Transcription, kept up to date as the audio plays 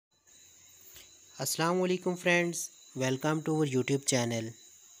Assalamu alaikum friends, welcome to our YouTube channel.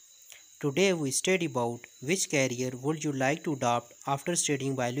 Today we study about which career would you like to adopt after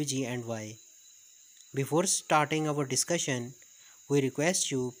studying biology and why. Before starting our discussion, we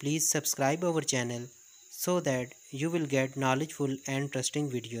request you please subscribe our channel so that you will get knowledgeable and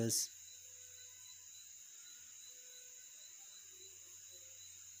interesting videos.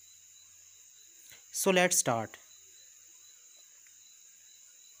 So let's start.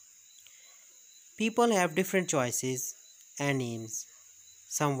 People have different choices and aims.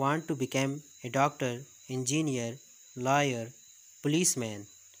 Some want to become a doctor, engineer, lawyer, policeman,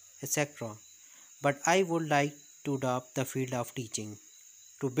 etc. But I would like to adopt the field of teaching.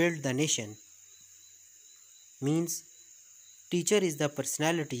 To build the nation means teacher is the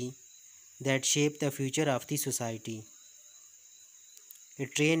personality that shape the future of the society.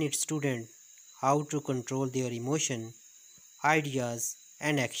 It train its student how to control their emotion, ideas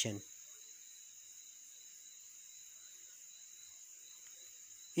and action.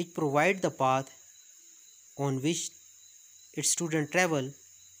 It provide the path on which its student travel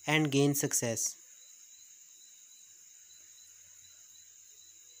and gain success.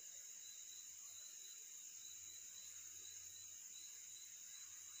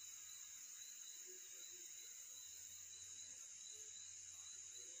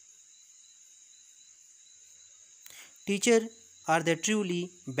 Teachers are the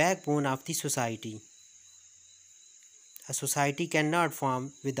truly backbone of the society. A society cannot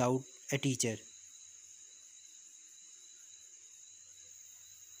form without a teacher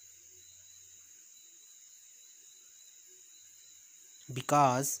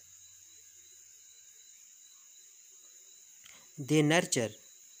because they nurture.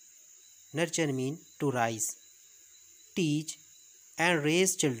 Nurture mean to rise, teach and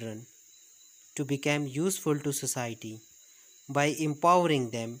raise children to become useful to society by empowering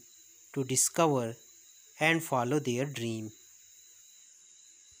them to discover and follow their dream.